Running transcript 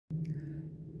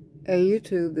Hey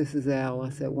YouTube, this is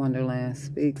Alice at Wonderland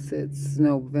Speaks. It's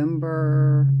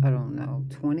November, I don't know,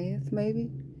 20th maybe?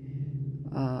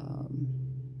 Um,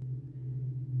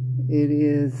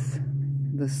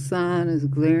 the sun is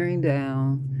glaring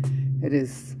down. It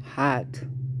is hot.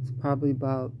 It's probably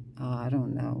about, I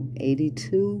don't know,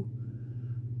 82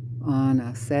 on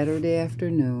a Saturday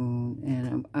afternoon. And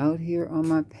I'm out here on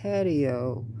my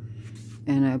patio.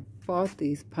 And I bought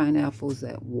these pineapples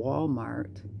at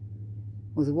Walmart.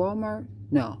 Was it Walmart?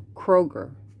 No,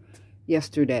 Kroger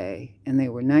yesterday, and they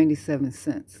were 97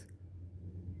 cents.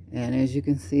 And as you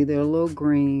can see, they're a little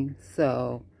green.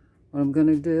 So what I'm going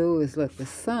to do is let the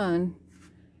sun,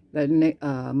 let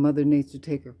Mother Nature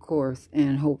take her course,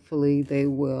 and hopefully they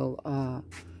will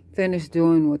finish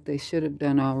doing what they should have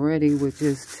done already, which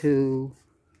is to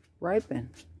ripen.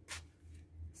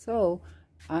 So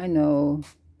I know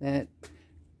that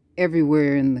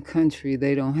everywhere in the country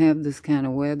they don't have this kind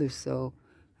of weather, so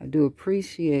I do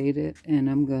appreciate it, and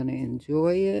I'm going to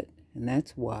enjoy it, and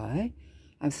that's why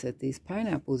I've set these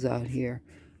pineapples out here.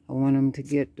 I want them to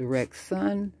get direct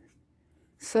sun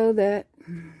so that,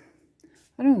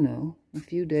 I don't know, a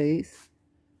few days,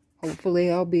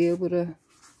 hopefully I'll be able to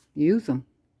use them.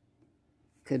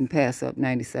 Couldn't pass up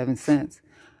 97 cents.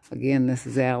 Again, this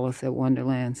is Alice at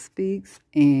Wonderland Speaks,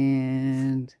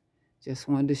 and just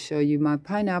wanted to show you my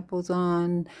pineapples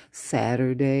on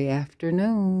Saturday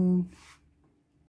afternoon.